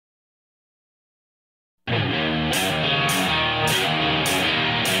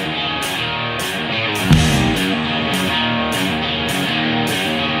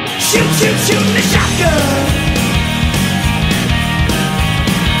shooting the shotgun.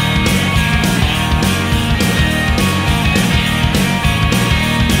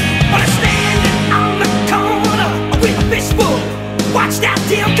 But I'm standing on the corner with a fistful, watch that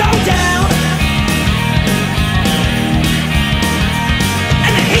deal go down.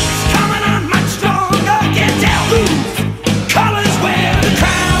 And the heat's coming on much stronger. Get down, move, colors wear the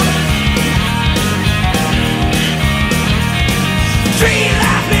crown. Tree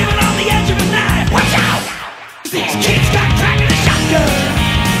life living on the edge of a knife. Watch out! These kids got cracking a shotgun.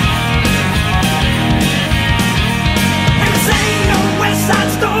 And this ain't no West Side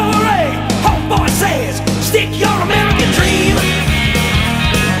Story. Homeboy says, stick your American dream.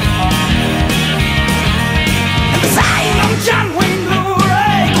 And this ain't no John Wayne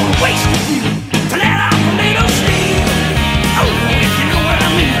glory. Gonna waste a few to let off a little steam. Oh, if you know what I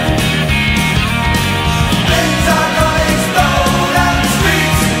mean. Things are gonna explode out the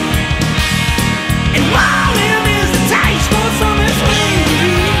streets. And Marlin is the taste for some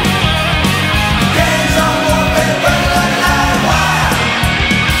extreme. Gangs on warfare burn like live wire.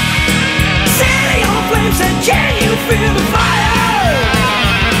 City on flames and can you feel the fire?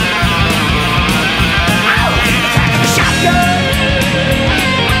 Oh, the crack of a shotgun.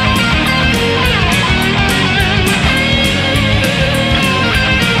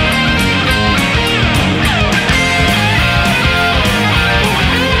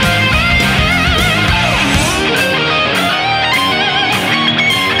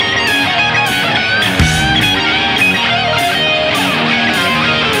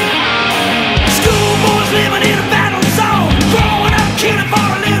 Schoolboys living in a battle zone, growing up killing for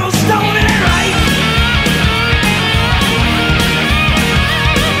a little stone, it ain't right.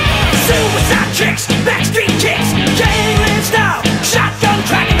 Suicide tricks, backstreet kicks,